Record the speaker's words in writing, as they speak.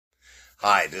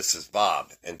Hi, this is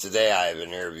Bob, and today I have an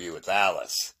interview with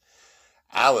Alice.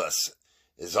 Alice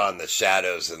is on the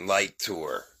Shadows and Light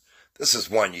tour. This is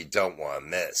one you don't want to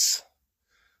miss.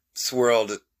 This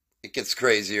world, it gets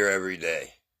crazier every day.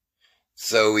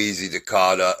 So easy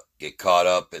to get caught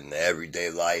up in the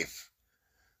everyday life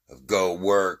of go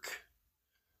work,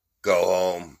 go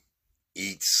home,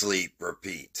 eat, sleep,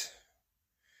 repeat.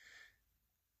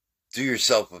 Do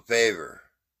yourself a favor.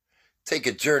 Take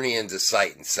a journey into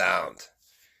sight and sound.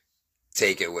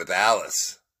 Take it with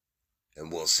Alice,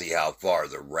 and we'll see how far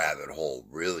the rabbit hole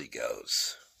really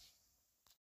goes.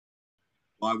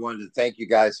 Well, I wanted to thank you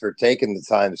guys for taking the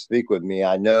time to speak with me.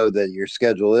 I know that your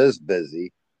schedule is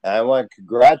busy, and I want to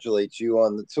congratulate you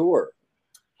on the tour.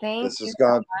 Thank This you is so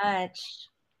going. much.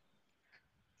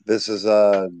 This is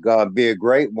going to be a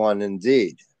great one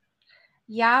indeed.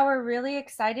 Yeah, we're really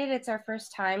excited. It's our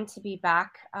first time to be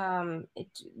back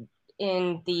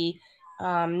in the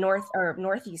north or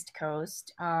northeast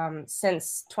coast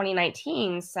since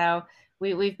 2019. So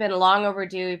we've been long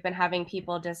overdue. We've been having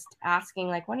people just asking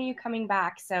like, when are you coming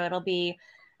back? So it'll be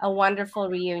a wonderful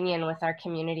reunion with our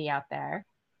community out there.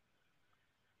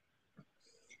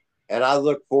 And I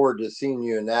look forward to seeing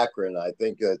you in Akron. I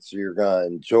think that you're going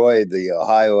to enjoy the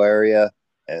Ohio area,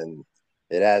 and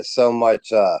it has so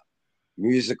much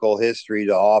musical history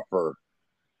to offer.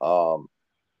 Um,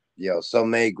 so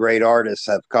many great artists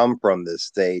have come from this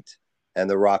state, and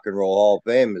the Rock and Roll Hall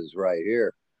of Fame is right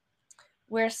here.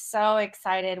 We're so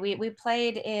excited. We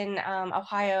played in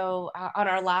Ohio on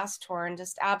our last tour and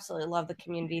just absolutely love the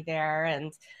community there.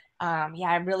 And yeah,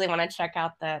 I really want to check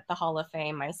out the Hall of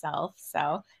Fame myself.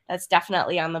 So that's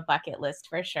definitely on the bucket list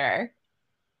for sure.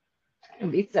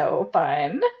 It'd be so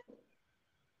fun.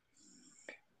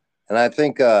 And I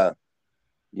think,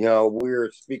 we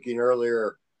were speaking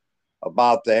earlier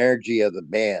about the energy of the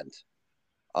band.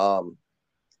 Um,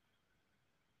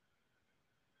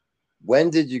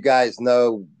 when did you guys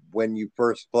know when you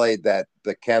first played that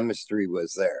the chemistry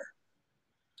was there?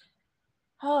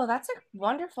 Oh, that's a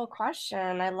wonderful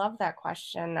question. I love that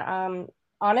question.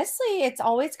 Honestly, it's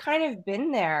always kind of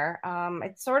been there.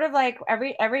 It's sort of like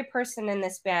every person in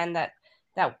this band that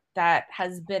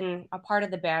has been a part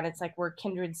of the band. It's like we're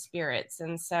kindred spirits,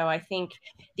 and so I think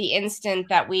the instant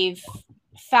that we've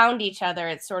found each other,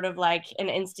 it's sort of like an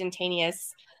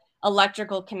instantaneous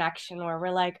electrical connection where we're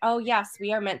like, oh yes,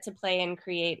 we are meant to play and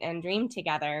create and dream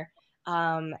together.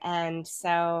 And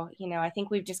so, I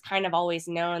think we've just kind of always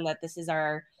known that this is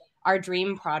our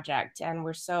dream project, and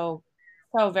we're so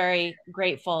very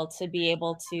grateful to be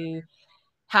able to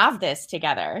have this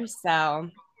together. So,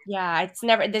 yeah,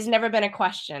 there's never been a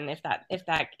question if that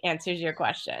answers your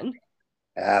question.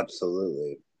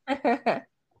 Absolutely.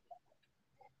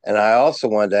 And I also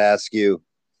wanted to ask you,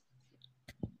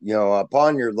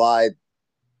 upon your live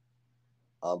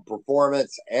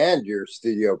performance and your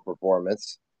studio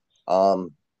performance, the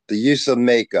use of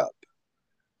makeup.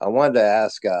 I wanted to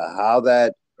ask how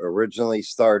that originally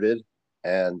started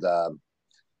and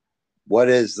what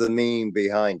is the meaning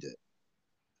behind it?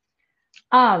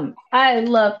 I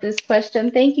love this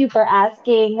question. Thank you for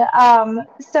asking.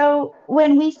 So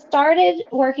when we started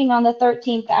working on the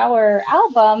 13th Hour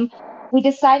album, we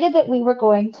decided that we were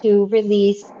going to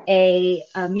release a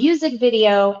music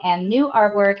video and new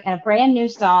artwork and a brand new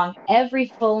song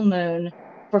every full moon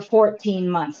for 14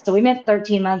 months. So we meant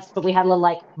 13 months, but we had a little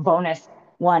like bonus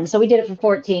one. So we did it for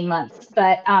 14 months.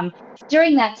 But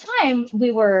during that time,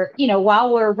 we were,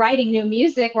 while we're writing new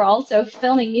music, we're also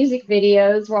filming music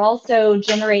videos, we're also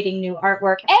generating new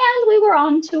artwork, and we were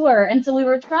on tour. And so we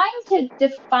were trying to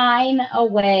define a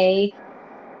way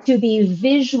to be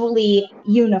visually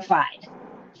unified,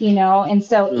 and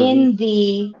so in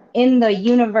the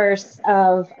universe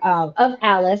of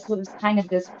Alice, it was kind of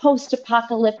this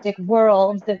post-apocalyptic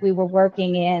world that we were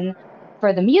working in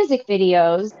for the music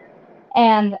videos.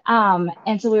 And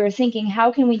so we were thinking,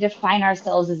 how can we define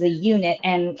ourselves as a unit?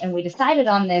 And we decided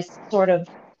on this sort of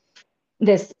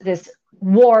this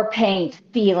war paint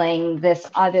feeling, this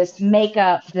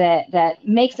makeup that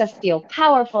makes us feel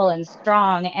powerful and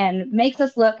strong and makes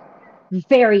us look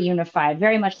very unified,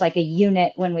 very much like a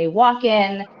unit when we walk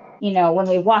in, when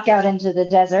we walk out into the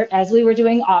desert, as we were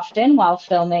doing often while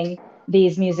filming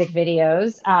these music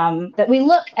videos, that we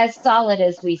look as solid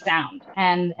as we sound.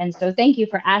 And so thank you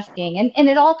for asking. And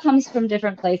it all comes from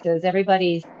different places.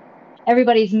 Everybody's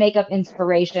makeup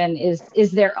inspiration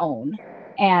is their own.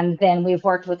 And then we've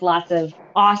worked with lots of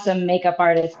awesome makeup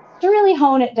artists to really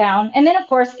hone it down. And then of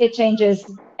course it changes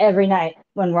every night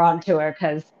when we're on tour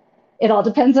because it all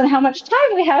depends on how much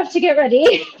time we have to get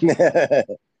ready. And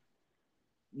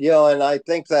I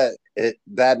think that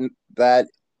that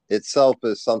itself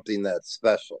is something that's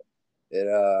special. It,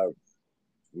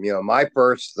 my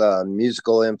first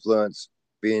musical influence,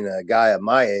 being a guy of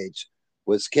my age,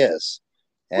 was Kiss,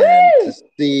 and to Woo!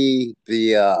 see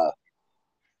the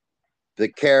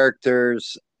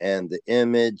characters and the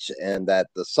image, and that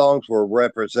the songs were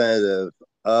representative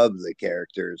of the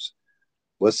characters,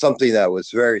 was something that was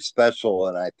very special.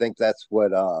 And I think that's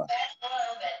what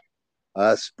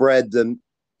spread them,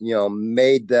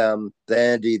 made them the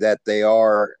entity that they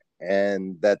are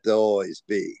and that they'll always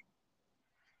be.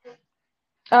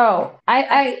 Oh,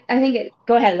 I think it,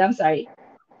 go ahead. I'm sorry.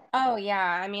 Oh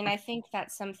yeah, I mean, I think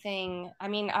that's something. I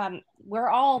mean, we're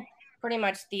all pretty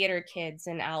much theater kids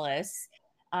in Alice,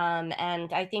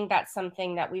 and I think that's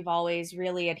something that we've always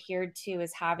really adhered to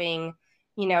is having,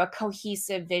 a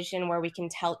cohesive vision where we can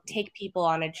take people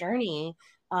on a journey.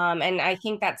 And I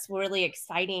think that's really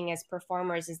exciting as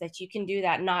performers is that you can do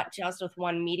that not just with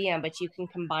one medium, but you can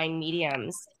combine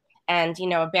mediums. And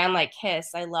a band like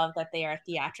Kiss, I love that they are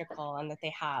theatrical and that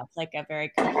they have like a very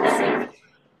cohesive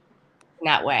in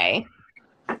that way.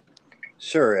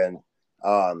 Sure, and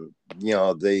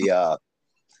the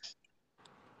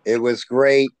it was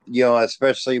great,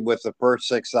 especially with the first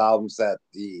six albums, that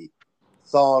the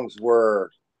songs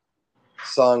were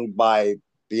sung by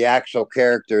the actual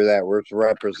character that was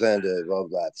representative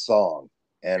of that song.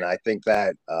 And I think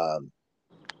that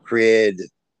created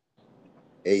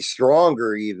a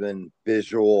stronger, even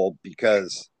visual,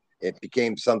 because it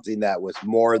became something that was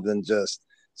more than just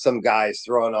some guys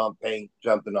throwing on paint,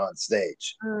 jumping on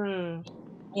stage.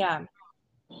 Yeah.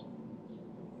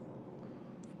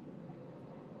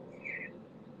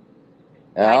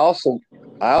 And I also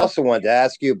wanted to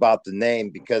ask you about the name,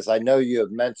 because I know you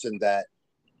have mentioned that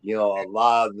a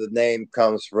lot of the name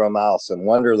comes from Alice in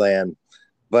Wonderland,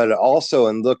 but also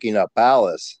in looking up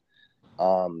Alice,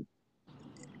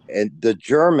 and the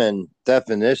German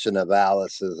definition of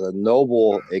Alice is a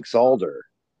noble exalter.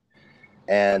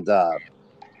 And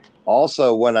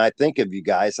also, when I think of you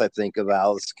guys, I think of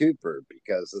Alice Cooper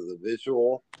because of the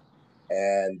visual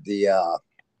and the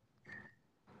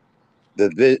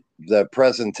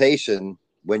presentation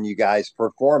when you guys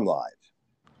perform live.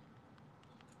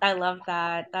 I love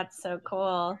that. That's so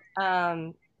cool.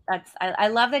 I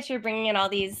love that you're bringing in all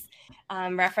these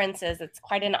references. It's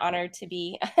quite an honor to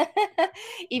be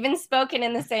even spoken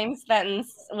in the same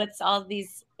sentence with all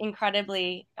these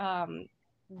incredibly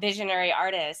visionary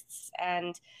artists.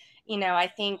 And I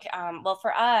think well,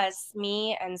 for us,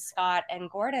 me and Scott and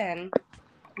Gordon,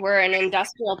 we're an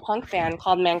industrial punk band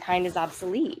called Mankind is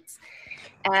Obsolete.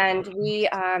 And we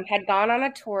had gone on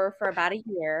a tour for about a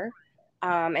year.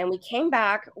 And we came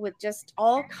back with just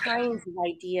all kinds of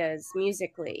ideas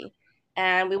musically.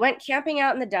 And we went camping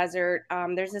out in the desert.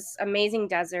 There's this amazing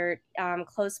desert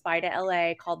close by to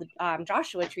LA called the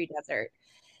Joshua Tree Desert.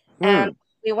 And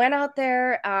we went out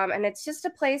there, and it's just a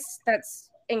place that's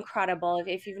incredible.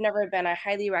 If you've never been, I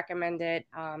highly recommend it.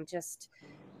 Just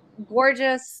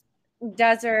gorgeous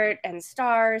desert and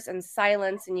stars and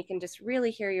silence, and you can just really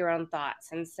hear your own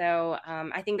thoughts. And so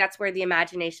I think that's where the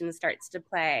imagination starts to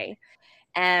play.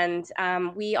 And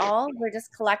we all were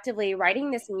just collectively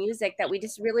writing this music that we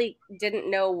just really didn't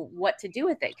know what to do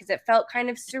with it because it felt kind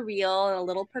of surreal and a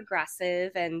little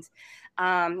progressive. And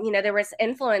there was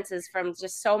influences from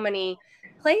just so many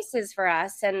places for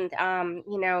us. And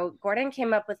Gordon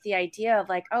came up with the idea of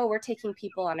like, oh, we're taking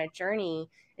people on a journey.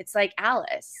 It's like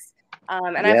Alice.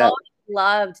 And I've always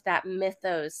loved that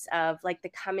mythos of like the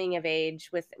coming of age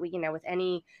with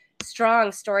any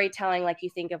strong storytelling. Like you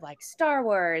think of like Star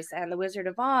Wars and The Wizard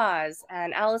of Oz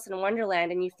and Alice in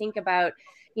Wonderland, and you think about,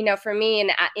 for me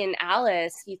in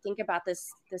Alice, you think about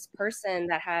this person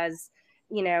that has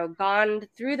gone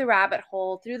through the rabbit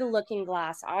hole, through the looking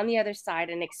glass, on the other side,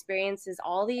 and experiences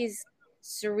all these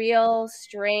surreal,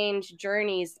 strange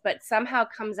journeys, but somehow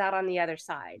comes out on the other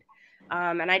side.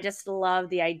 And I just love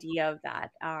the idea of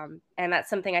that. And that's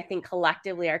something I think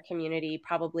collectively our community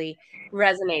probably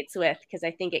resonates with because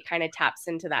I think it kind of taps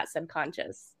into that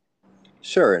subconscious.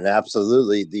 Sure, and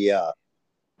absolutely the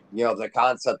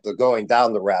concept of going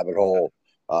down the rabbit hole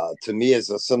to me is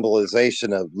a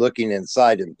symbolization of looking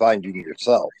inside and finding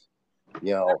yourself.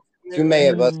 Too many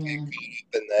of us get caught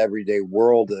up in the everyday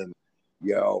world and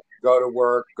go to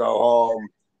work, go home,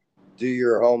 do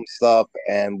your home stuff,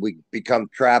 and we become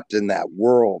trapped in that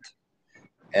world.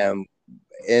 And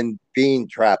in being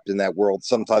trapped in that world,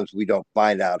 sometimes we don't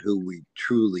find out who we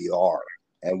truly are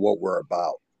and what we're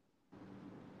about.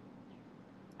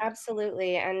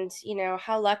 Absolutely. And,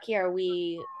 how lucky are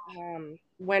we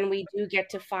when we do get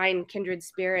to find kindred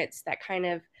spirits that kind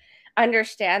of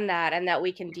understand that and that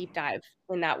we can deep dive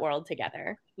in that world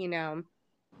together.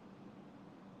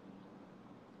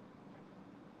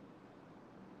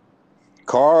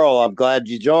 Carl, I'm glad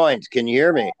you joined. Can you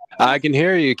hear me? I can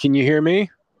hear you. Can you hear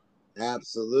me?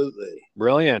 Absolutely.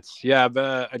 Brilliant. Yeah,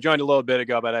 I joined a little bit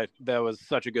ago, but that was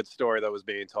such a good story that was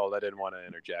being told. I didn't want to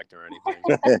interject or anything.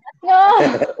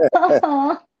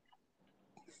 No.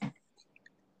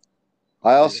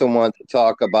 I also want to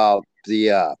talk about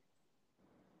the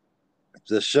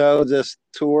show, this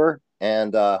tour,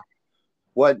 and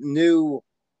what new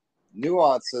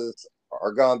nuances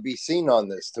are going to be seen on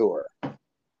this tour.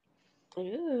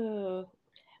 Ooh.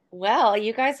 Well,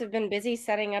 you guys have been busy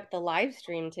setting up the live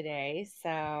stream today,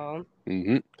 so.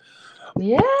 Mm-hmm.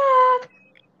 Yeah.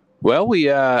 Well,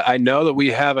 I know that we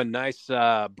have a nice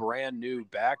brand new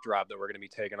backdrop that we're going to be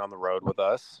taking on the road with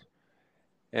us.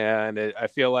 And I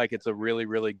feel like it's a really,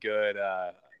 really good,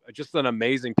 just an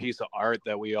amazing piece of art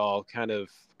that we all kind of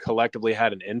collectively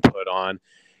had an input on.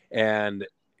 And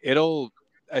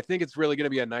I think it's really going to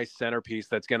be a nice centerpiece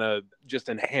that's going to just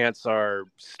enhance our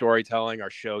storytelling, our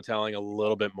show telling a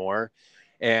little bit more.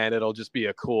 And it'll just be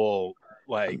a cool,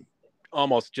 like,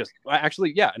 almost just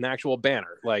actually, yeah, an actual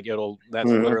banner. Like that's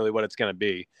literally what it's going to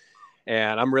be.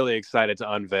 And I'm really excited to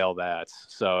unveil that.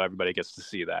 So everybody gets to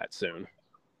see that soon.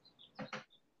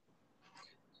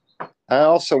 I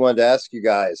also wanted to ask you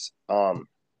guys,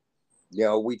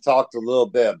 we talked a little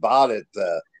bit about it,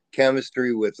 the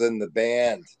chemistry within the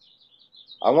band.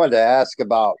 I wanted to ask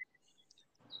about,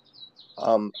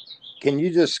 can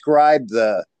you describe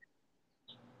the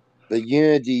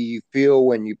unity you feel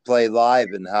when you play live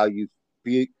and how you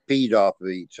feed off of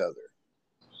each other?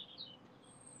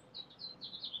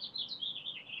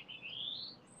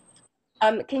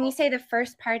 Can you say the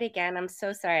first part again? I'm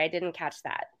so sorry, I didn't catch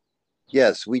that.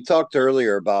 Yes, we talked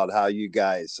earlier about how you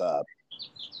guys, have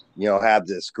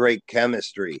this great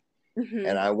chemistry. Mm-hmm.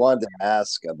 And I wanted to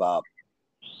ask about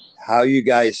how you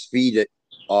guys feed it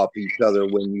off each other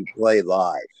when you play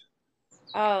live.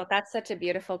 Oh, that's such a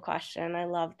beautiful question. I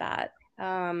love that.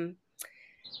 I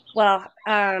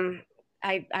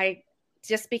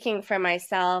just speaking for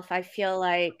myself, I feel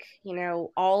like,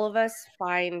 all of us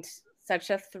find such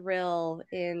a thrill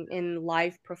in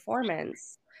live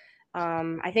performance.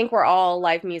 I think we're all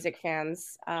live music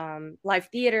fans, live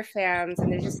theater fans,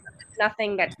 and there's just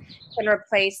nothing that can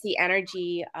replace the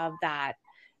energy of that.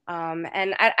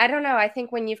 And I don't know, I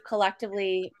think when you've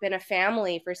collectively been a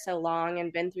family for so long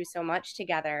and been through so much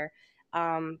together,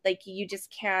 like you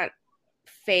just can't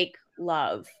fake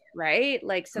love, right?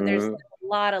 Like, so there's a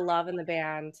lot of love in the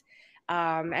band.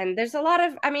 And there's a lot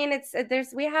of, it's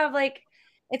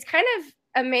kind of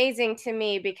amazing to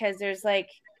me because there's like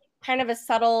kind of a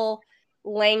subtle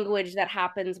language that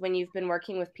happens when you've been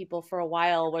working with people for a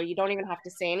while where you don't even have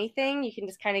to say anything. You can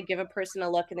just kind of give a person a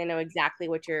look and they know exactly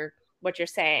what you're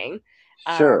saying.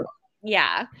 Sure.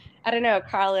 Yeah. I don't know,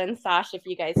 Carl and Sash, if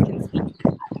you guys can speak.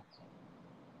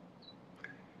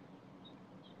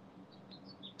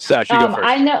 Sash, you go first.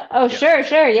 I know. Oh, yeah.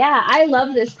 Sure. Yeah. I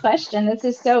love this question. This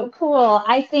is so cool.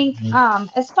 I think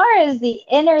as far as the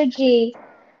energy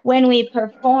when we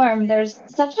perform, there's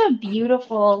such a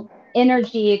beautiful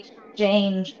energy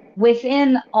exchange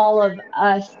within all of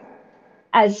us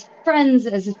as friends,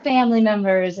 as family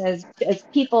members, as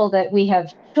people that we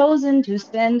have chosen to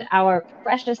spend our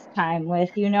precious time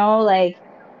with, and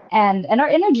our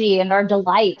energy and our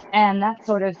delight and that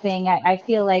sort of thing. I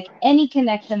feel like any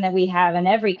connection that we have and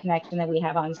every connection that we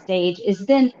have on stage is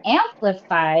then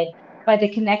amplified by the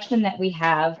connection that we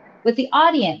have with the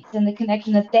audience and the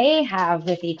connection that they have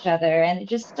with each other. And it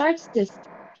just starts this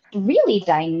really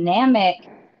dynamic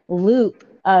loop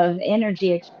of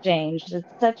energy exchange.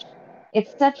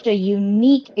 It's such a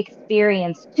unique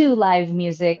experience to live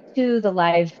music, to the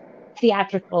live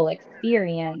theatrical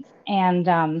experience. And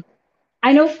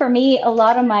I know for me, a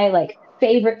lot of my like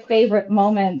favorite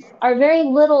moments are very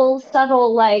little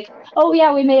subtle, like, oh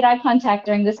yeah, we made eye contact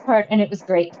during this part and it was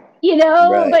great,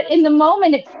 Right. But in the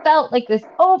moment it felt like this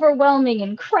overwhelming,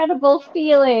 incredible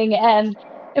feeling.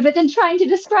 But then trying to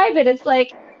describe it, it's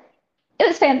like, it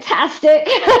was fantastic.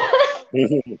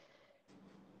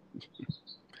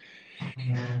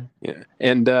 Yeah.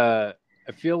 And I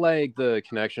feel like the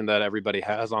connection that everybody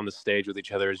has on the stage with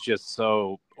each other is just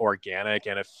so organic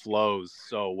and it flows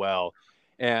so well.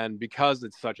 And because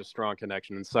it's such a strong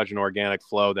connection and such an organic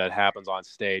flow that happens on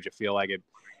stage, I feel like it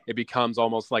becomes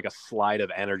almost like a slide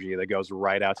of energy that goes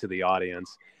right out to the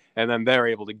audience. And then they're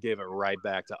able to give it right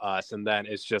back to us. And then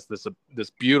it's just this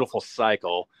beautiful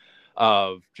cycle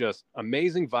of just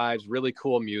amazing vibes, really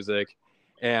cool music.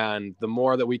 And the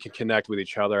more that we can connect with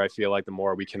each other, I feel like the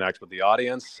more we connect with the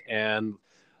audience. And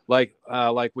like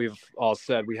we've all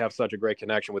said, we have such a great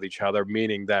connection with each other,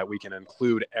 meaning that we can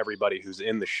include everybody who's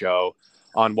in the show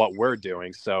on what we're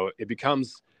doing. So it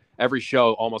becomes every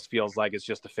show almost feels like it's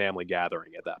just a family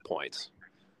gathering at that point.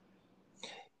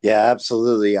 Yeah,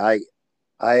 absolutely. I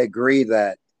agree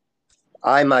that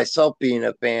I myself being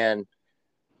a fan,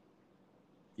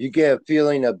 you get a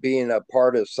feeling of being a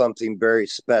part of something very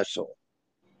special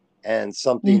and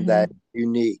something that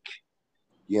unique.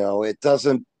 You know, it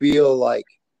doesn't feel like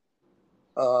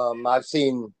I've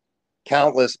seen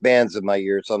countless bands in my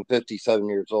years. I'm 57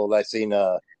 years old. I've seen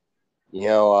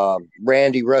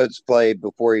Randy Rhoads play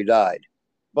before he died.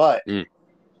 But you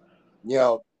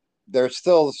know, there's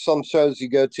still some shows you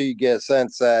go to, you get a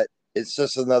sense that it's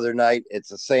just another night. It's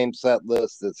the same set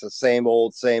list. It's the same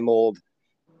old,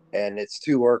 and it's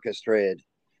too orchestrated.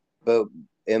 But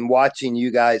in watching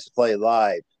you guys play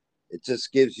live, it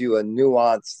just gives you a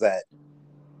nuance that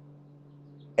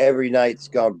every night's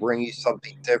going to bring you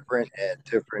something different and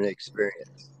different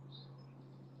experience.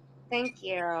 Thank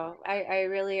you. I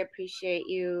really appreciate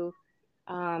you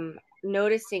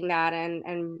noticing that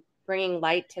and bringing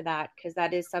light to that, because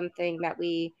that is something that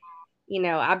we,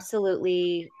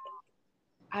 absolutely,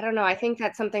 I don't know. I think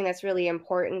that's something that's really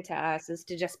important to us, is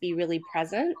to just be really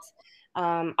present.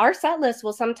 Our set list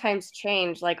will sometimes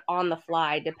change like on the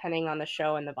fly, depending on the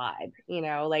show and the vibe,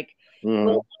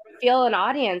 we'll feel an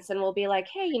audience and we'll be like,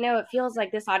 hey, it feels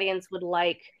like this audience would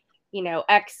like,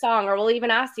 X song, or we'll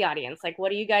even ask the audience, like, what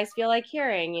do you guys feel like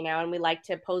hearing, and we like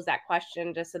to pose that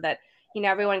question just so that,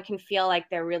 everyone can feel like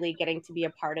they're really getting to be a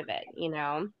part of it,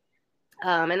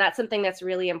 and that's something that's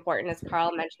really important, as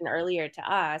Carl mentioned earlier to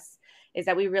us, is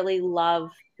that we really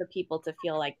love for people to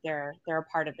feel like they're a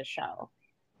part of the show.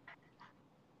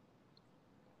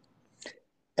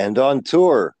 And on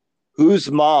tour,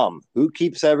 who's mom? Who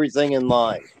keeps everything in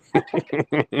line?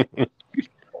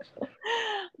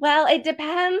 Well, it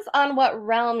depends on what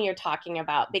realm you're talking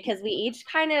about, because we each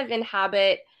kind of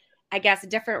inhabit, I guess,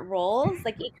 different roles,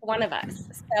 like each one of us.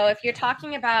 So if you're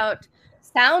talking about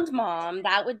sound mom,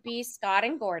 that would be Scott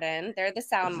and Gordon. They're the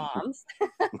sound moms.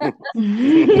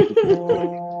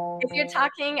 If you're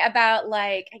talking about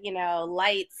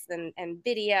lights and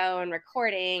video and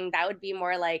recording, that would be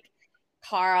more like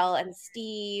Carl and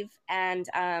Steve. And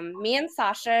me and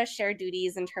Sasha share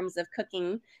duties in terms of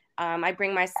cooking. I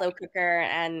bring my slow cooker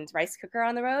and rice cooker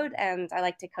on the road, and I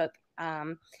like to cook.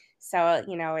 So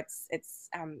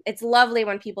it's lovely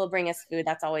when people bring us food.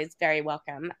 That's always very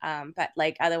welcome. But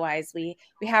otherwise, we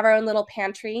have our own little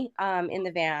pantry in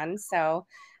the van. So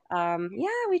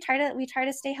we try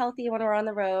to stay healthy when we're on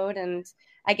the road, and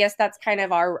I guess that's kind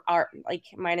of our like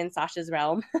mine and Sasha's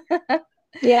realm.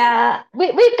 Yeah,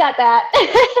 we've got that.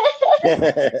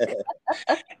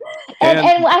 And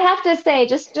I have to say,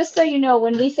 just so you know,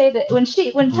 when we say that, when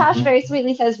Tosh very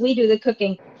sweetly says we do the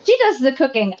cooking, she does the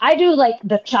cooking. I do like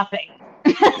the chopping.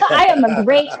 I am a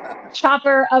great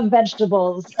chopper of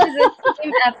vegetables. It's a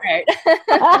team effort.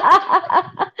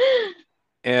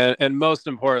 And most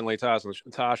importantly, Tosh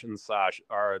and Sash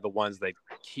are the ones that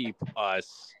keep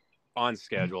us on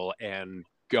schedule and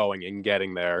going and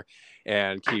getting there,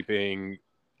 and keeping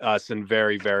us in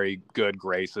very, very good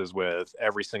graces with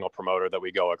every single promoter that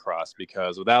we go across.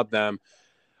 Because without them,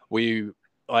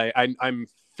 I'm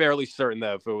fairly certain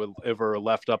that if it were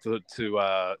left up to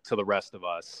the rest of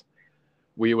us,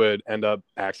 we would end up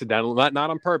accidentally, not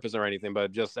on purpose or anything,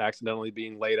 but just accidentally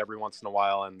being late every once in a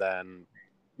while, and then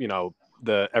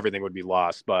everything would be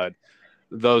lost. But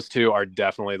those two are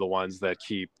definitely the ones that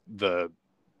keep the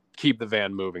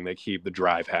van moving. They keep the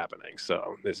drive happening.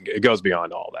 So it goes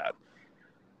beyond all that.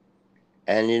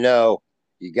 And you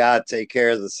got to take care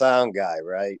of the sound guy,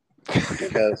 right?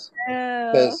 Because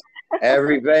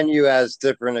every venue has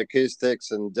different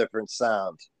acoustics and different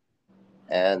sound,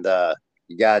 and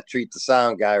you got to treat the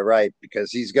sound guy right,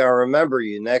 because he's going to remember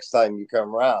you next time you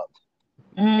come around.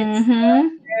 It's so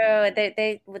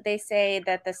true. They say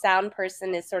that the sound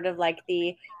person is sort of like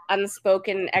the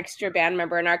unspoken extra band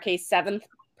member, in our case, seventh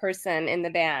person in the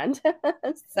band.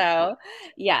 So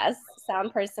yes,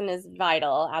 sound person is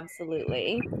vital.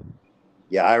 Absolutely.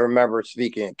 Yeah, I remember,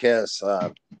 speaking of Kiss,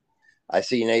 I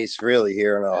seen Ace Frehley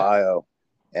here in Ohio,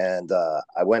 and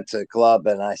I went to a club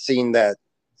and I seen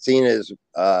his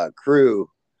crew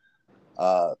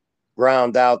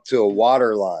ground out to a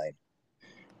water line,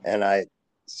 and I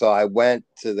went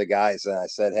to the guys and I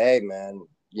said, "Hey, man,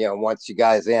 once you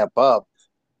guys amp up,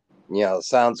 the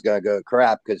sound's gonna go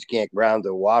crap because you can't ground to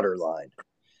a water line."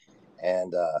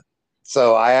 And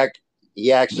so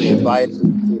he actually invited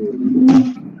me to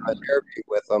an interview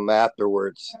with him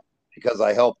afterwards, because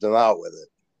I helped him out with it.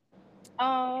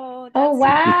 Oh,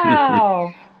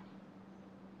 wow.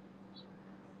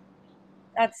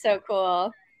 That's so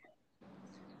cool.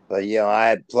 But I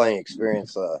had plenty of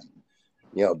experience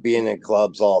being in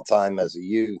clubs all the time as a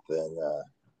youth. And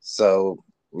so,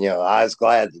 I was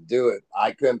glad to do it.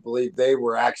 I couldn't believe they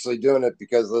were actually doing it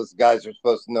because those guys are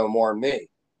supposed to know more than me.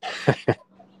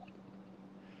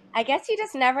 I guess you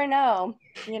just never know,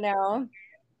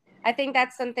 I think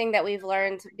that's something that we've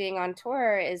learned being on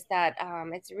tour is that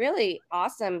it's really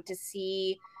awesome to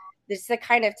see this the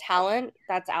kind of talent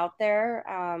that's out there,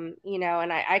 and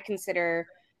I consider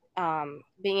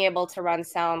being able to run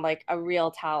sound like a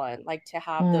real talent, like to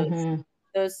have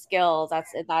those skills.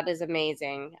 That is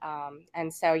amazing.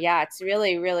 And so, yeah, it's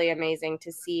really, really amazing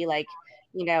to see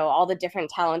all the different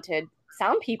talented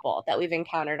sound people that we've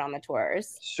encountered on the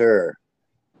tours. Sure.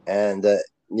 And,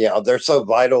 they're so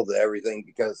vital to everything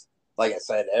because, like I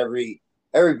said, every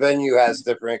venue has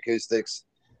different acoustics,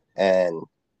 and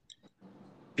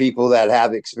people that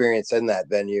have experience in that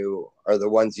venue are the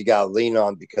ones you got to lean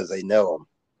on because they know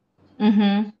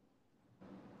them.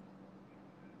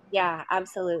 Yeah,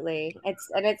 absolutely.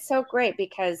 It's so great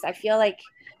because I feel like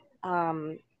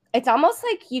it's almost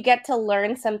like you get to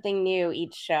learn something new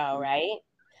each show, right?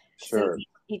 Sure. Since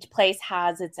each place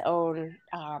has its own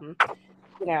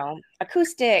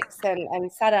acoustics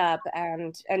and setup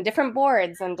and different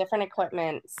boards and different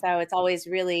equipment. So it's always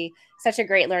really such a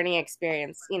great learning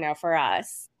experience, for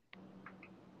us.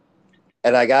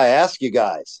 And I gotta ask you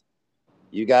guys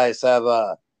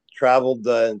have traveled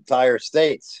the entire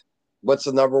states. What's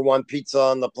the number one pizza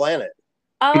on the planet?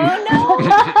 Oh no.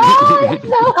 It's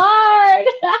so hard.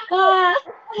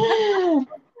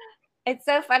 It's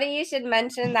so funny you should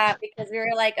mention that because we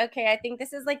were like, okay, I think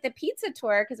this is like the pizza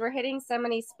tour because we're hitting so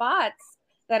many spots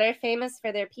that are famous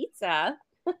for their pizza.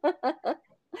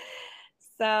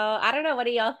 So I don't know. What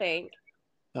do y'all think?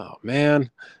 Oh man.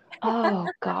 Oh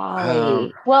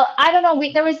golly. Well, I don't know.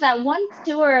 There was that one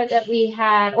tour that we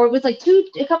had, or it was like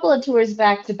a couple of tours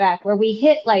back to back where we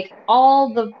hit like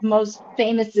all the most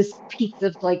famousest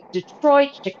pizzas like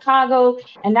Detroit, Chicago,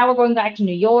 and now we're going back to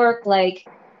New York. Like,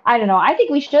 I don't know. I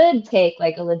think we should take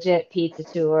like a legit pizza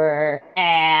tour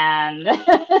and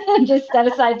just set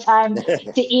aside time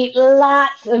to eat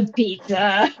lots of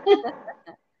pizza.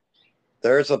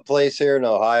 There's a place here in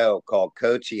Ohio called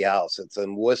Cochi House. It's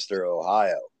in Worcester,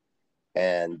 Ohio.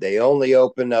 And they only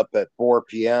open up at 4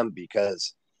 p.m.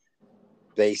 because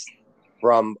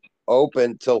from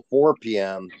open till 4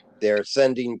 p.m., they're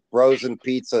sending frozen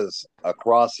pizzas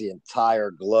across the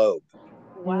entire globe.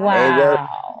 Wow. Anywhere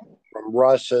from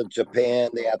Russia, Japan,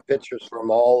 they have pictures from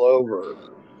all over.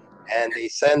 And they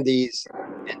send these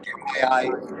into my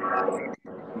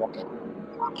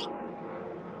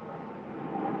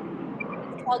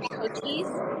It's called Cochise.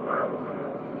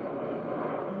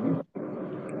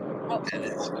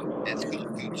 It's called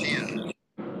Cochia.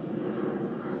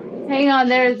 Hang on,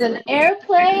 there's an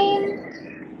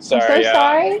airplane. Sorry,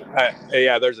 sorry.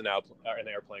 Yeah, there's an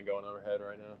airplane going overhead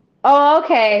right now. Oh,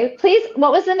 okay. Please,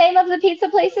 what was the name of the pizza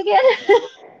place again?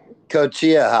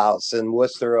 Cochia House in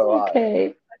Worcester, Ohio.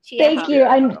 Okay. Thank you.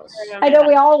 I know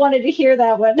we all wanted to hear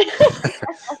that one.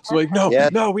 So like,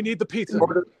 no, we need the pizza.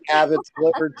 Have it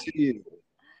delivered to you.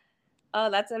 Oh,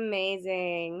 that's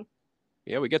amazing.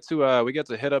 Yeah, we get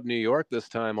to hit up New York this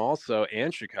time also,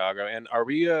 and Chicago. And are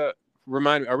we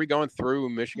going through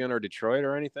Michigan or Detroit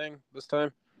or anything this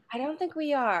time? I don't think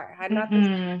we are. I'm not.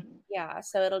 Yeah,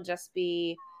 so it'll just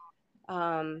be,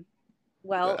 it'll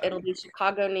be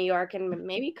Chicago, New York, and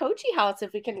maybe Cochi House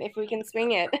if we can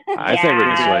swing it. I think we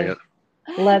can swing it.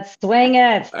 Let's swing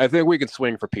it. I think we can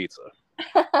swing for pizza.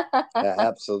 Yeah,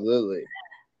 absolutely.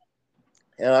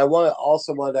 And I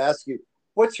also want to ask you,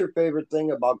 what's your favorite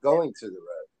thing about going to the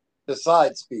road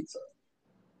besides pizza?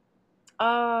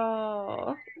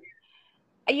 Oh,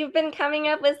 you've been coming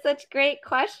up with such great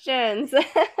questions.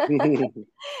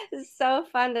 It's so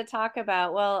fun to talk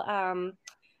about. Well,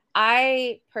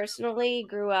 I personally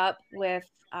grew up with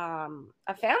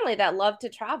a family that loved to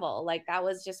travel. Like that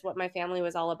was just what my family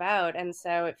was all about. And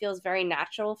so it feels very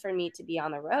natural for me to be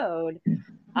on the road.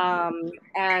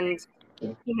 And,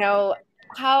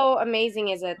 how amazing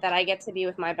is it that I get to be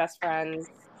with my best friends,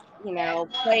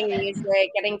 playing music,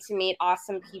 getting to meet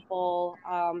awesome people,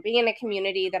 being in a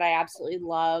community that I absolutely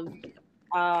love.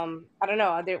 I don't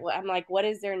know. I'm like, what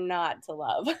is there not to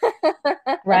love?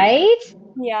 Right?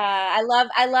 Yeah,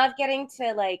 I love getting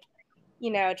to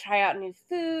try out new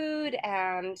food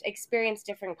and experience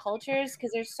different cultures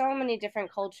because there's so many different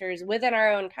cultures within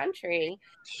our own country.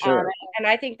 Sure. And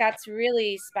I think that's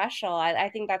really special. I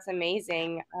think that's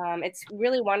amazing. It's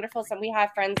really wonderful. So we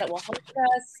have friends that will host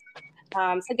us.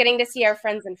 So getting to see our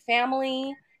friends and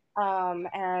family.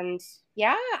 And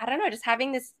yeah, I don't know, just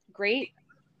having this great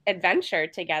adventure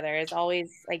together is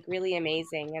always like really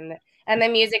amazing. And the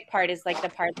music part is like the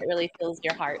part that really fills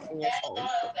your heart and your soul.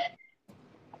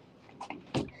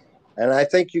 And I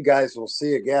think you guys will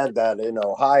see again that in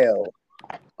Ohio,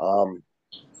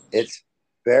 it's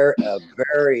a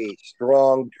very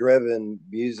strong driven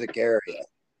music area.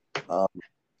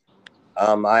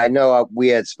 I know we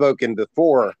had spoken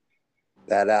before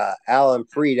that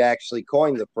Al1ce actually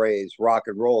coined the phrase rock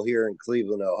and roll here in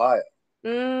Cleveland, Ohio.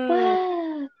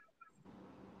 Wow.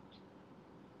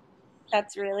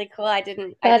 That's really cool. I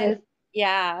didn't know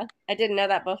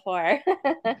that before.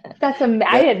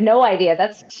 I had no idea.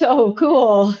 That's so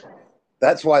cool.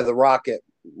 That's why the Rock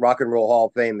and Roll Hall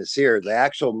of Fame is here. The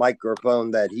actual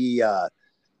microphone that he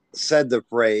said the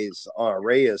phrase on a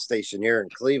radio station here in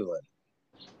Cleveland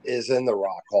is in the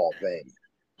Rock Hall of Fame.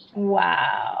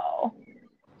 Wow.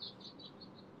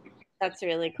 That's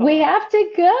really cool. We have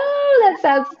to go. That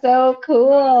sounds so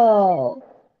cool.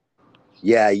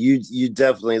 Yeah, you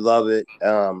definitely love it.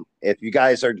 If you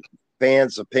guys are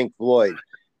fans of Pink Floyd,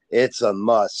 it's a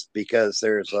must because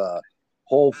there's a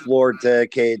whole floor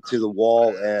dedicated to the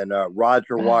wall, and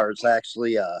Roger Waters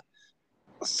actually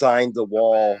signed the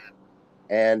wall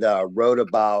and wrote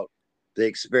about the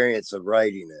experience of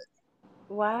writing it.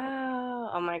 Wow.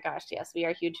 Oh my gosh, yes, we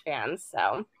are huge fans,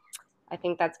 so I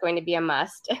think that's going to be a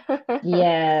must.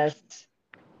 Yes.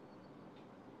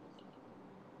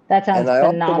 That sounds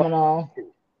phenomenal.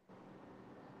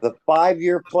 The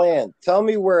 5-year plan. Tell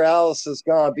me where Al1ce is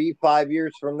going to be 5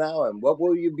 years from now, and what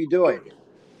will you be doing?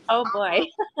 Oh boy.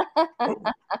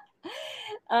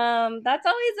 That's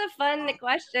always a fun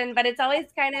question, but it's always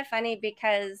kind of funny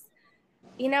because,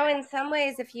 in some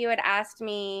ways, if you had asked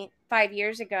me 5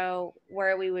 years ago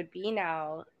where we would be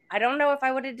now, I don't know if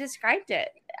I would have described it.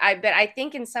 But I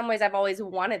think in some ways I've always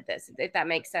wanted this, if that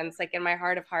makes sense. Like in my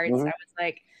heart of hearts, I was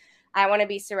like, I want to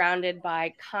be surrounded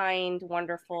by kind,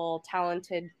 wonderful,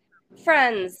 talented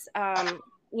friends,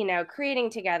 creating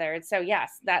together. And so,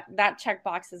 yes, that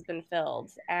checkbox has been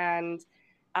filled. And,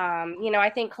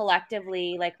 I think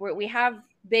collectively, like we have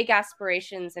big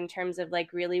aspirations in terms of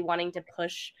like really wanting to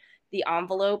push the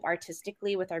envelope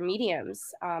artistically with our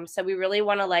mediums. So we really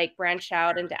want to like branch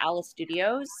out into Al1ce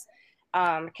Studios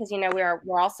because,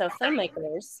 we're also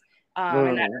filmmakers.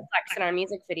 And that reflects in our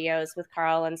music videos with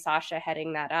Carl and Sasha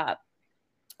heading that up.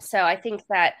 So I think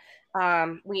that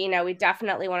we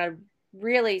definitely want to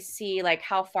really see like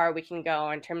how far we can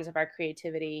go in terms of our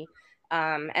creativity,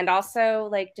 and also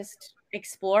like just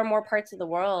explore more parts of the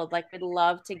world. Like we'd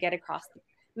love to get across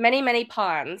many, many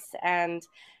ponds, and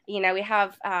we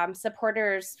have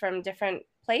supporters from different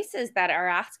places that are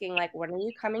asking like, when are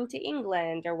you coming to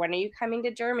England, or when are you coming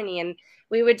to Germany? And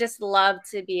we would just love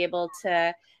to be able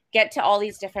to get to all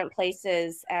these different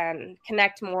places and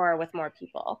connect more with more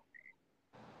people.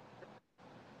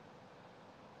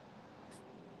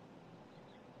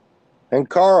 And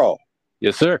Carl.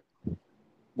 Yes, sir.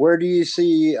 Where do you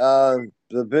see the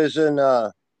vision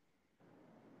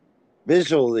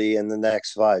visually in the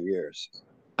next 5 years?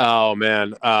 Oh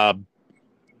man,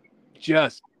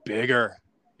 just bigger,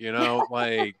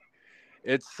 like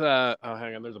it's hang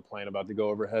on, there's a plane about to go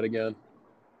overhead again.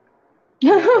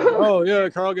 Oh yeah,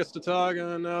 Carl gets to talk,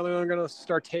 and now they're gonna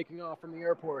start taking off from the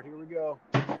airport. Here we go.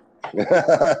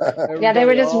 Yeah, they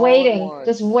were just waiting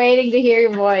to hear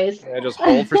your voice. Yeah, just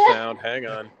hold for sound. Hang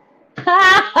on.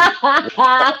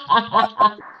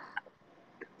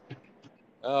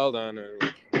 Hold on,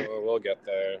 we'll get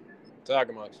there. Talk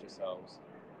amongst yourselves.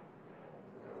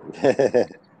 All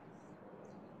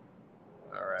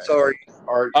right. So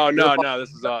no,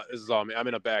 this is all me. I'm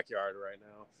in a backyard right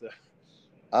now. So.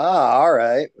 All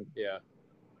right. Yeah.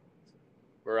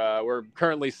 We're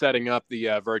currently setting up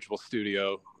the virtual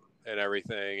studio and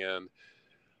everything, and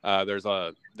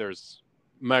there's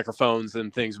microphones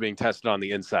and things being tested on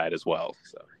the inside as well.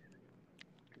 So.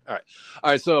 All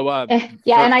right. So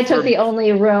and I took the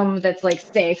only room that's like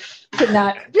safe to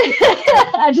not.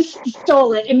 I just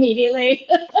stole it immediately.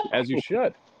 As you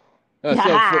should.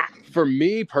 So for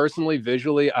me personally,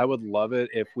 visually, I would love it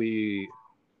if we,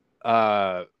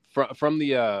 from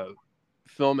the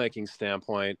filmmaking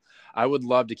standpoint, I would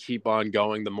love to keep on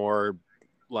going the more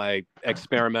like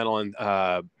experimental and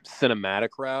cinematic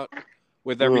route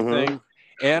with everything,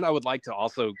 and I would like to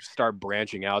also start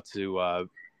branching out to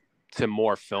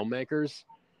more filmmakers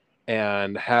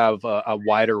and have a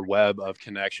wider web of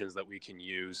connections that we can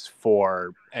use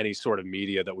for any sort of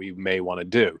media that we may want to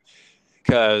do.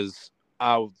 Because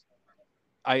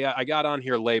I got on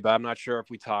here late, but I'm not sure if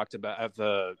we talked about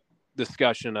the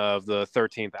discussion of the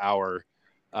 13th hour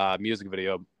music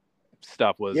video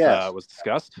stuff was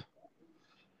discussed.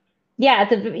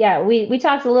 Yeah, we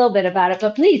talked a little bit about it,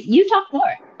 but please, you talk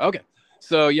more. Okay.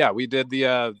 So yeah, we did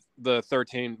the the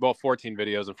 14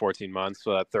 videos in 14 months.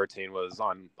 So that 13 was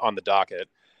on the docket.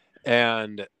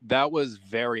 And that was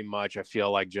very much, I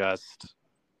feel like, just,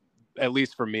 at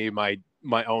least for me, my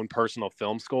own personal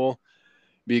film school,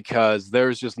 because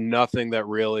there's just nothing that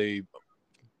really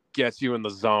gets you in the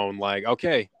zone. Like,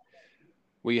 okay,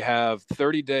 we have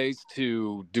 30 days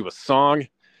to do a song,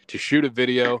 to shoot a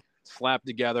video, slap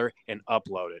together, and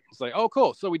upload it. It's like, oh,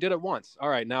 cool. So we did it once. All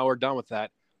right, now we're done with that.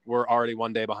 We're already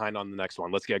one day behind on the next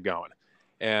one. Let's get going.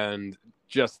 And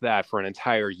just that for an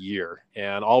entire year.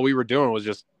 And all we were doing was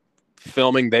just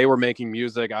filming. They were making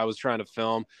music. I was trying to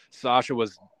film. Sasha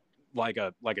was like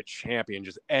a champion,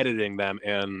 just editing them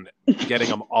and getting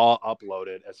them all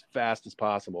uploaded as fast as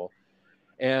possible.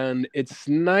 And it's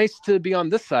nice to be on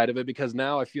this side of it, because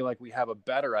now I feel like we have a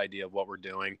better idea of what we're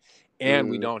doing, and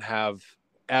we don't have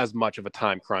as much of a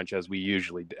time crunch as we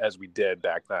did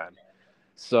back then.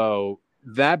 So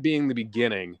that being the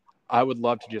beginning, I would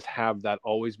love to just have that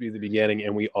always be the beginning,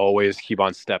 and we always keep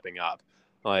on stepping up,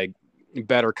 like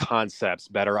better concepts,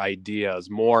 better ideas,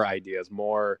 more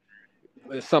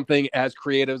something as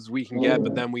creative as we can get,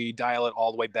 but then we dial it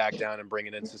all the way back down and bring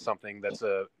it into something that's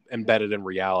embedded in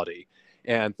reality,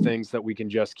 and things that we can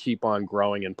just keep on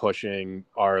growing and pushing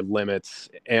our limits,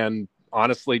 and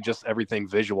honestly just everything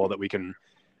visual that we can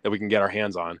get our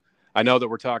hands on. I know that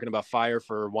we're talking about fire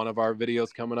for one of our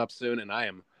videos coming up soon, and I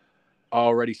am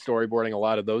already storyboarding a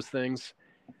lot of those things.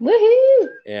 Woohoo!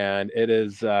 And it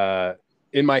is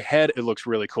in my head, it looks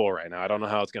really cool right now. I don't know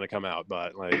how it's going to come out,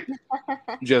 but like,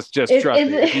 just trust me.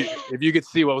 If you could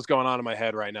see what was going on in my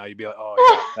head right now, you'd be like, oh,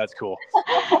 yeah, that's cool.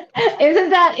 Isn't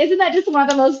that just one of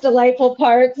the most delightful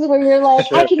parts, where you're like,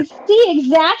 I can see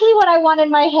exactly what I want in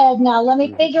my head now. Let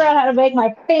me figure out how to make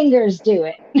my fingers do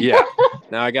it. Yeah.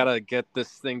 Now I got to get this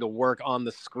thing to work on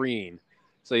the screen.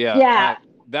 So yeah.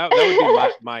 That would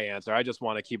be my answer. I just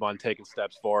want to keep on taking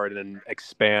steps forward and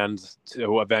expand to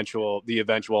the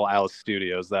eventual Al1ce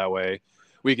Studios. That way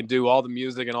we can do all the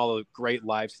music and all the great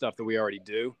live stuff that we already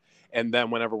do. And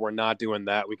then whenever we're not doing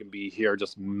that, we can be here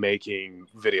just making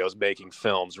videos, making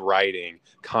films, writing,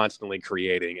 constantly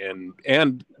creating,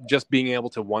 and just being able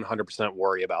to 100%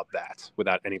 worry about that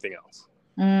without anything else.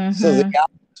 Mm-hmm. So the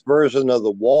Al1ce version of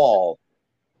The Wall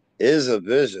is a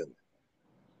vision.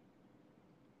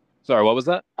 Sorry, what was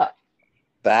that?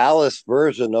 The Al1ce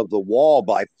version of The Wall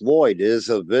by Floyd is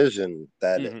a vision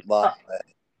that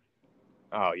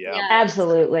Oh yeah.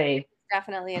 Absolutely.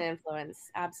 Definitely an influence.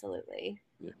 Absolutely.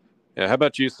 Yeah. How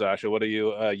about you, Sasha? What are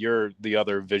you? You're the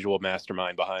other visual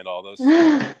mastermind behind all this.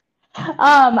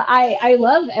 I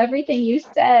love everything you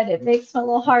said. It makes my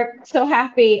little heart so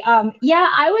happy. Yeah,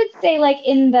 I would say, like,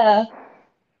 in the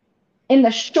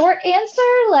short answer,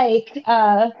 like,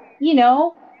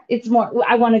 it's more,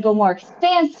 I want to go more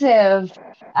expansive,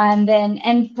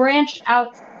 and branch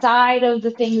outside of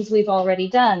the things we've already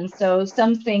done. So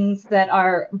some things that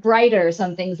are brighter,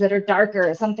 some things that are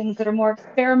darker, some things that are more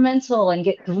experimental and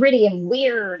get gritty and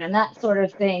weird and that sort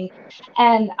of thing.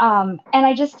 And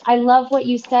I love what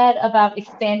you said about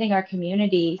expanding our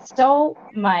community. So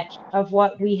much of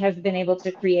what we have been able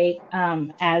to create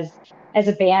as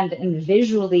a band and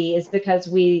visually is because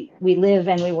we live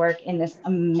and we work in this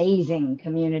amazing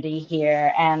community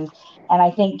here, and I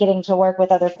think getting to work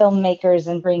with other filmmakers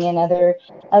and bring in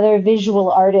other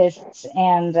visual artists,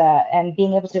 and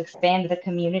being able to expand the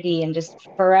community and just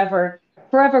forever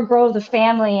grow the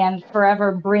family, and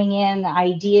forever bring in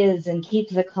ideas and keep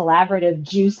the collaborative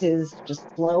juices just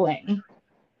flowing.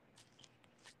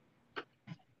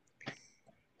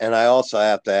 And I also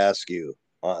have to ask you,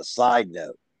 on a side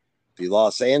note, the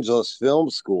Los Angeles Film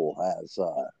School has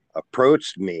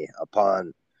approached me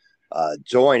upon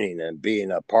joining and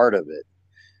being a part of it.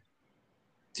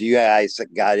 Do you guys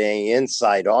got any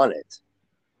insight on it?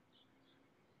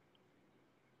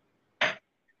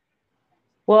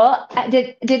 Well,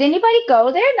 did anybody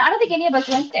go there? I don't think any of us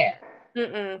went there.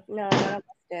 No, none of us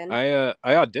did. I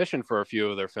auditioned for a few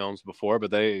of their films before, but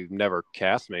they never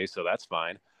cast me, so that's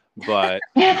fine. But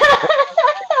Get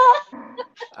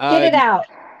it out.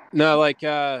 No, like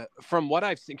from what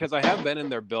I've seen, because I have been in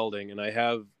their building and I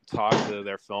have talked to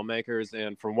their filmmakers,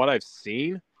 and from what I've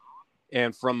seen,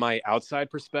 and from my outside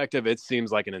perspective, it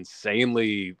seems like an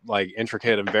insanely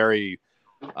intricate and very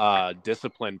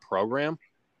disciplined program.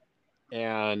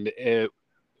 And it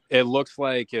looks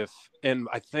like and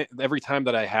I think every time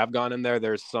that I have gone in there,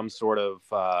 there's some sort of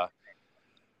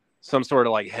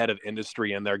head of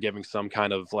industry in there giving some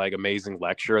kind of amazing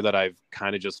lecture that I've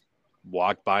kind of just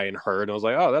walked by and heard, and I was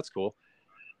like, oh, that's cool.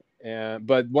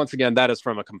 But once again, that is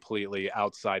from a completely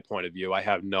outside point of view. I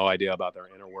have no idea about their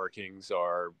inner workings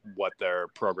or what their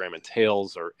program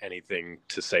entails or anything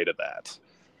to say to that.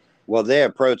 Well, they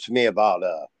approached me about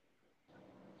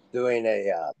doing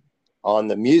a on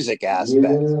the music aspect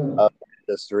of the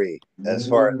industry, as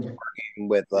far as working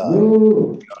with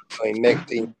doing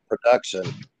mixing, production,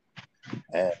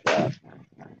 and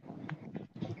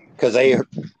because they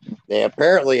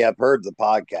apparently have heard the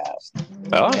podcast,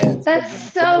 Oh, and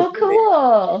That's so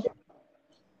cool.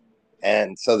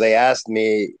 and so they asked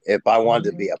me if I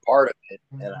wanted to be a part of it,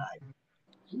 and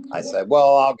I said,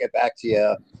 well, I'll get back to you.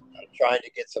 I'm trying to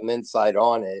get some insight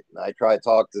on it, and I try to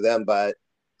talk to them, but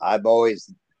I'm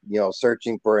always,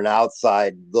 searching for an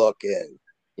outside look in,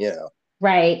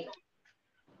 Right.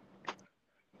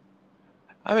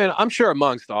 I mean, I'm sure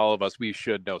amongst all of us, we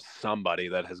should know somebody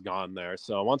that has gone there.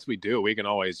 So once we do, we can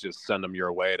always just send them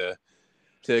your way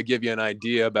to give you an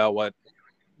idea about what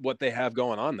they have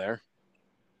going on there.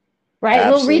 Right.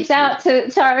 We'll Absolutely. reach out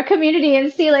to our community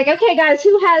and see, like, okay, guys,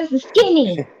 who has the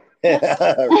skinny?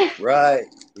 Right.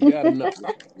 We got to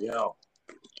know.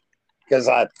 Because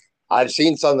I've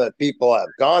seen some of the people have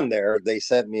gone there. They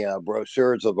sent me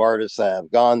brochures of artists that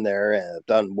have gone there and have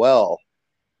done well,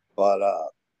 but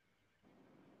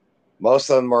most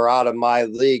of them are out of my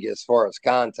league as far as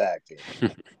contacting.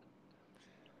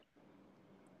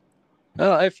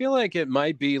 I feel like it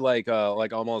might be like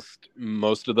almost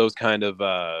most of those kind of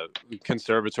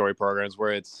conservatory programs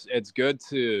where it's good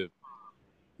to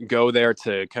go there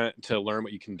to learn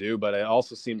what you can do, but it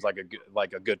also seems like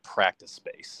a good practice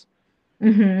space.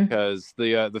 Mm-hmm. Because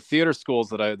the theater schools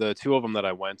the two of them that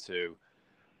I went to,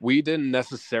 we didn't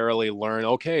necessarily learn,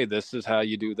 okay, this is how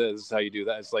you do this, this is how you do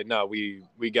that. It's like, no, we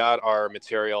got our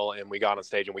material and we got on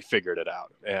stage and we figured it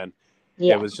out. And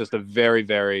Yeah. it was just a very,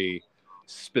 very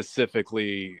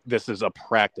specifically, this is a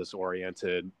practice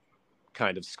oriented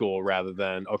kind of school rather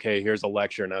than, okay, here's a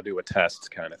lecture, now do a test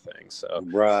kind of thing. So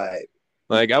Right.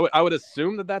 like I would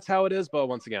assume that that's how it is, but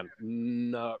once again,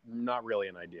 not really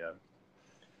an idea.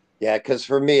 Yeah, because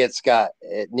for me,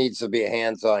 it needs to be a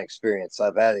hands-on experience.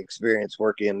 I've had experience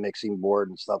working in mixing board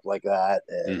and stuff like that,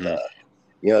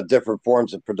 and different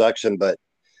forms of production, but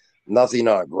nothing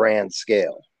on a grand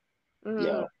scale.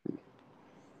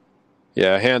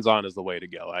 Yeah, hands-on is the way to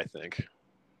go, I think.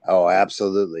 Oh,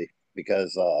 absolutely,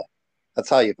 because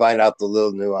that's how you find out the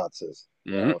little nuances.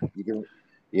 Mm-hmm. You can,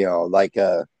 like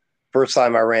first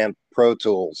time I ran Pro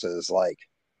Tools is like,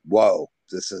 whoa,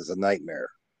 this is a nightmare.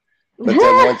 But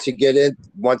then once you get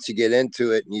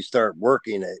into it and you start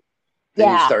working it,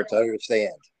 then you start to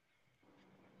understand.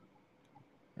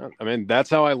 I mean, that's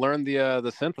how I learned the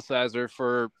synthesizer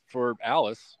for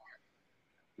Al1ce.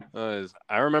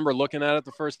 I remember looking at it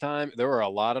the first time. There were a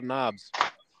lot of knobs.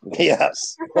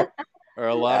 Yes. Or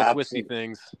a lot of twisty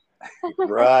things.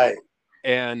 Right.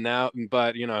 And now,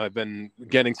 but I've been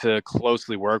getting to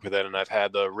closely work with it, and I've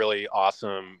had the really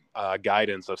awesome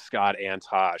guidance of Scott and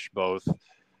Tosh, both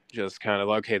just kind of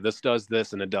like, okay, this does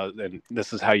this, and it does, and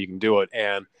this is how you can do it.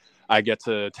 And I get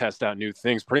to test out new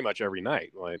things pretty much every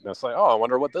night. Like that's like, oh, I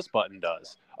wonder what this button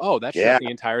does. Oh, that shut the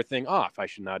entire thing off. I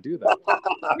should not do that.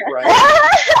 Right.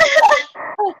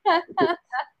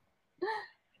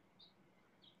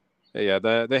 Yeah,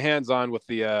 the hands-on with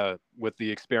the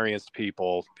experienced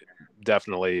people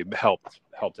definitely helped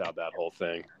out that whole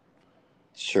thing.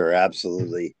 Sure,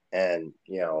 absolutely, and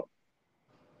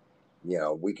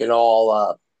we can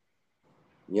all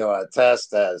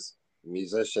attest as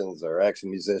musicians or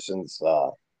ex-musicians,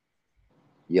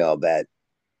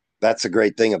 that's a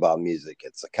great thing about music.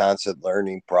 It's a constant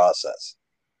learning process.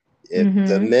 If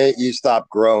the minute you stop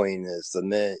growing is the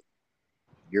minute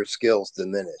your skills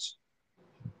diminish.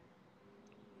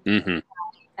 Mm-hmm.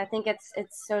 I think it's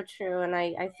so true, and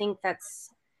I think that's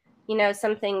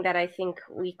something that I think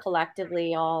we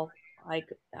collectively all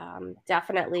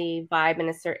definitely vibe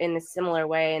in a similar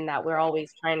way, in that we're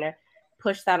always trying to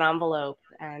push that envelope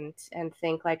and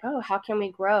think like, oh, how can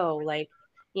we grow? Like,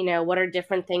 what are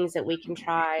different things that we can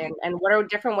try, and what are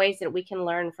different ways that we can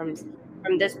learn from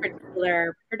this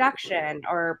particular production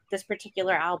or this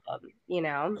particular album,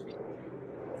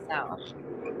 So.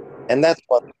 And that's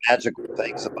one of the magical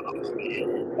things about it,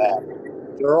 that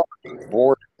there are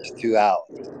borders to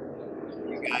Al1ce.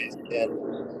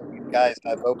 You guys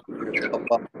have opened yourself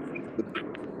up to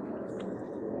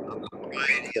a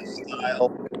variety of style,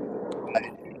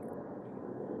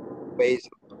 ways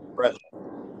of expression.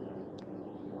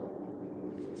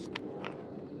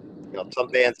 Some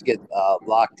bands get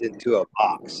locked into a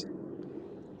box.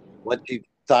 Once you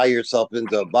tie yourself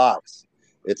into a box,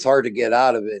 it's hard to get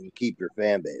out of it and keep your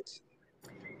fan base.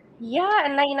 Yeah,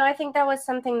 and I think that was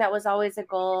something that was always a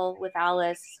goal with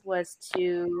Al1ce, was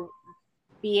to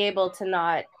be able to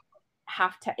not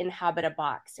have to inhabit a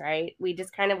box, right? We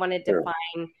just kind of wanted to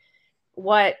find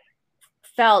what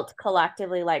felt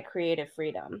collectively like creative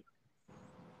freedom.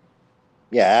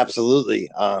 Yeah, absolutely.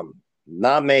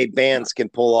 Not many bands can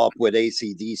pull off what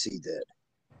AC/DC did,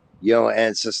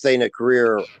 and sustain a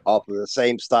career off of the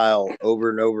same style over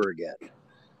and over again.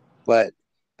 But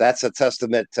that's a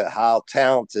testament to how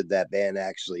talented that band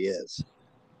actually is.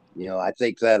 I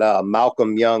think that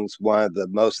Malcolm Young's one of the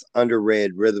most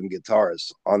underrated rhythm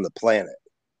guitarists on the planet.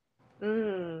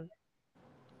 Mm.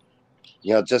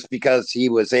 Just because he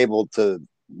was able to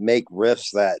make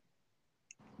riffs that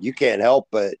you can't help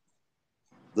but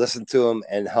listen to them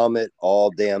and hum it all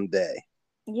damn day.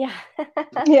 Yeah.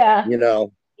 Yeah.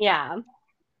 Yeah.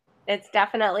 It's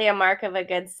definitely a mark of a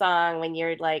good song when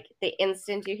you're like, the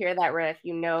instant you hear that riff,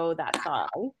 you know that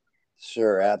song.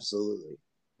 Sure, absolutely.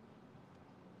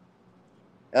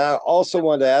 I also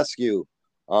wanted to ask you,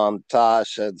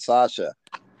 Tosh and Sasha,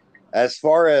 as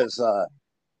far as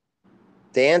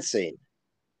dancing,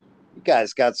 you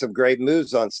guys got some great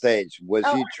moves on stage. Was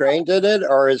you trained in it,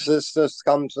 or is this just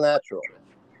comes natural?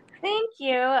 Thank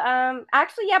you.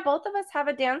 Actually, yeah, both of us have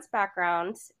a dance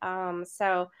background.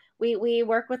 So we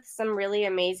work with some really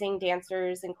amazing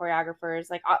dancers and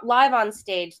choreographers. Like live on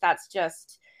stage, that's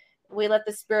just we let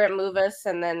the spirit move us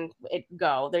and then it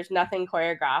go. There's nothing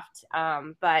choreographed.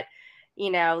 But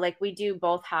like we do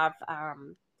both have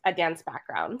a dance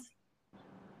background.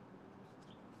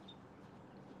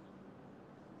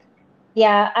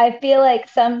 Yeah, I feel like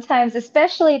sometimes,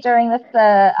 especially during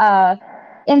the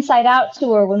Inside Out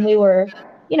tour, when we're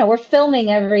filming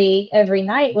every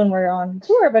night when we're on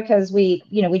tour because we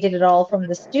did it all from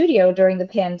the studio during the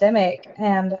pandemic,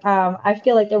 and I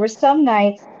feel like there were some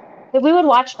nights that we would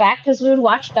watch back because we would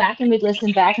watch back and we'd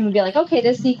listen back and we'd be like, okay,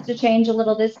 this needs to change a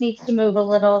little, this needs to move a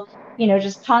little,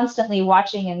 just constantly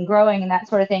watching and growing and that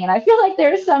sort of thing. And I feel like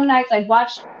there are some nights I'd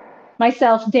watch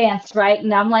myself dance, right?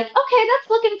 And I'm like, okay, that's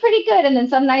looking pretty good. And then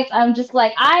some nights I'm just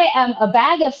like, I am a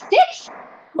bag of sticks.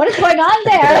 What is going on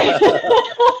there?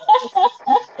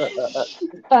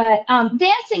 But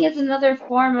dancing is another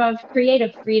form of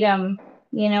creative freedom,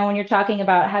 when you're talking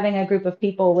about having a group of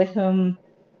people with whom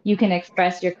you can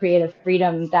express your creative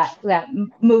freedom, that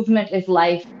movement is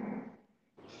life.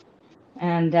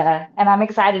 And I'm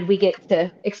excited we get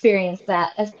to experience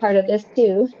that as part of this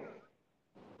too.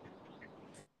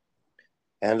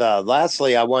 And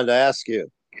lastly, I wanted to ask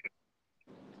you,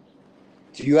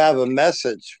 do you have a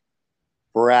message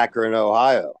for Akron,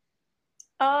 Ohio?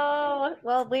 Oh,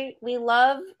 well, we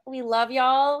love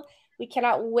y'all. We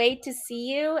cannot wait to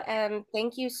see you, and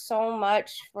thank you so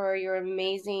much for your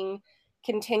amazing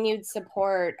continued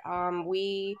support.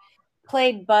 We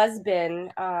played Buzzbin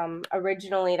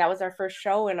originally. That was our first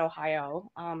show in Ohio,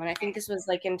 and I think this was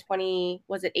like in 20,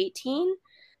 was it 18?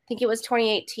 I think it was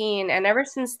 2018, and ever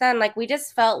since then, like we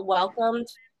just felt welcomed.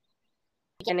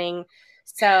 Beginning.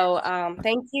 So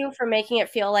thank you for making it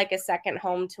feel like a second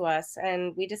home to us.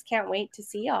 And we just can't wait to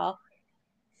see y'all.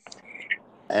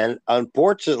 And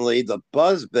unfortunately, the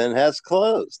Buzzbin has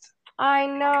closed. I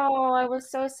know. I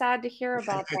was so sad to hear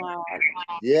about that.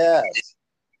 Yes.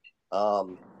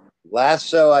 Last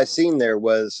show I seen there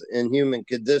was In Human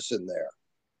Condition there.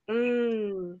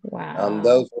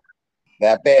 Wow.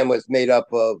 That band was made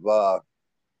up of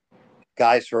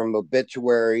guys from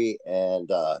Obituary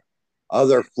and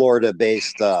other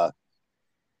Florida-based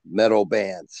metal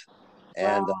bands,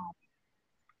 and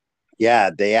yeah,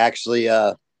 they actually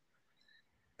had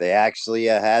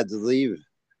to leave.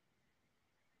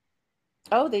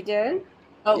 Oh, they did?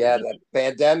 Oh, yeah, the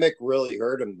pandemic really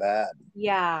hurt them bad.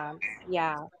 Yeah,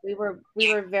 we were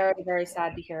very, very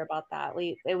sad to hear about that.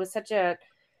 It was such an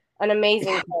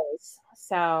amazing place.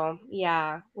 So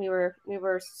yeah, we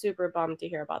were super bummed to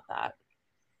hear about that.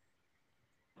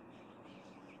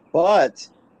 But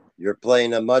you're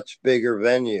playing a much bigger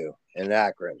venue in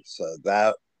Akron, so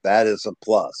that is a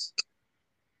plus.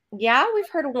 Yeah, we've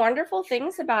heard wonderful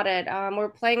things about it. We're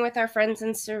playing with our friends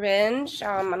in Syringe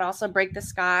and also Break the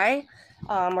Sky.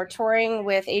 We're touring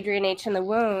with Adrian H. and the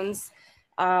Wounds.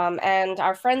 And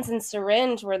our friends in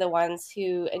Syringe were the ones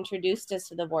who introduced us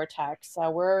to the Vortex. So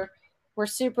we're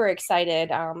super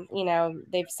excited.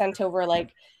 They've sent over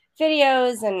like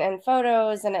videos and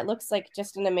photos, and it looks like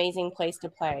just an amazing place to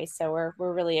play. So we're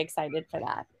really excited for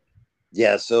that.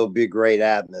 Yes, it'll be a great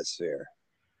atmosphere.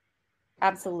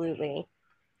 Absolutely.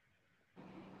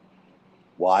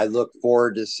 Well, I look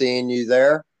forward to seeing you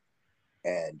there.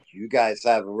 And you guys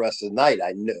have a rest of the night.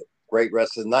 I know, great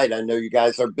rest of the night. I know you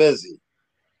guys are busy.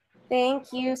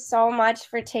 Thank you so much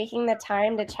for taking the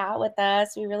time to chat with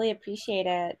us. We really appreciate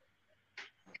it.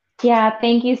 Yeah,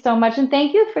 thank you so much. And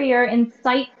thank you for your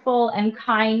insightful and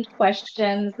kind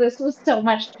questions. This was so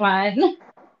much fun.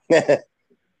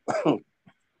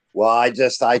 Well, I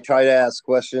try to ask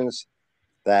questions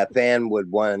that a fan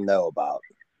would want to know about.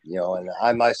 And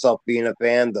I myself being a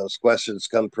fan, those questions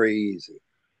come pretty easy.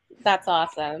 That's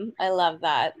awesome. I love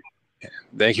that.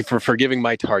 Thank you for forgiving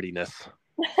my tardiness.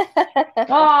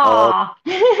 Aw.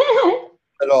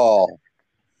 At all.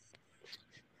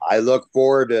 I look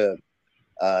forward to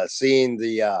seeing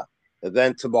the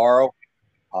event tomorrow.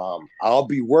 I'll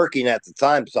be working at the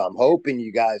time, so I'm hoping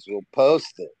you guys will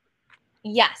post it.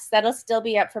 Yes, that'll still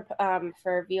be up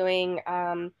for viewing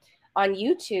on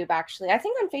YouTube. Actually, I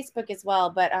think on Facebook as well.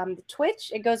 But the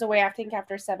Twitch, it goes away, I think,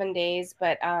 after 7 days.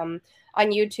 But on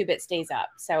YouTube, it stays up.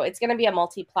 So it's going to be a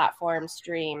multi-platform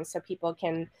stream, so people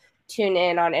can tune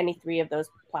in on any 3 of those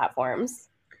platforms.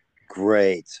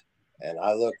 Great, and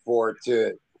I look forward to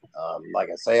it. Like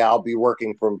I say, I'll be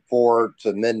working from 4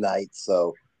 to midnight,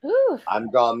 so Ooh. I'm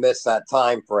gonna miss that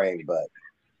time frame, but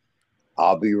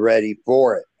I'll be ready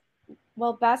for it.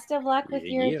 Well, best of luck with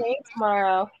your day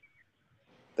tomorrow.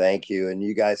 Thank you, and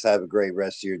you guys have a great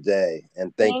rest of your day.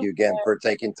 And thank you again for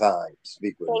taking time to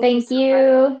speak with me. Thank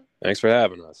you. Thanks for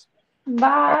having us.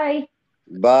 Bye.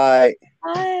 Bye.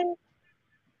 Bye.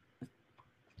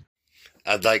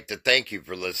 I'd like to thank you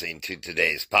for listening to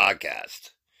today's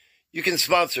podcast. You can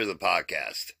sponsor the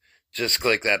podcast. Just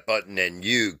click that button and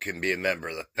you can be a member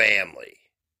of the family.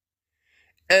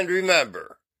 And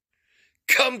remember,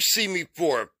 come see me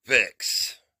for a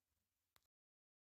fix.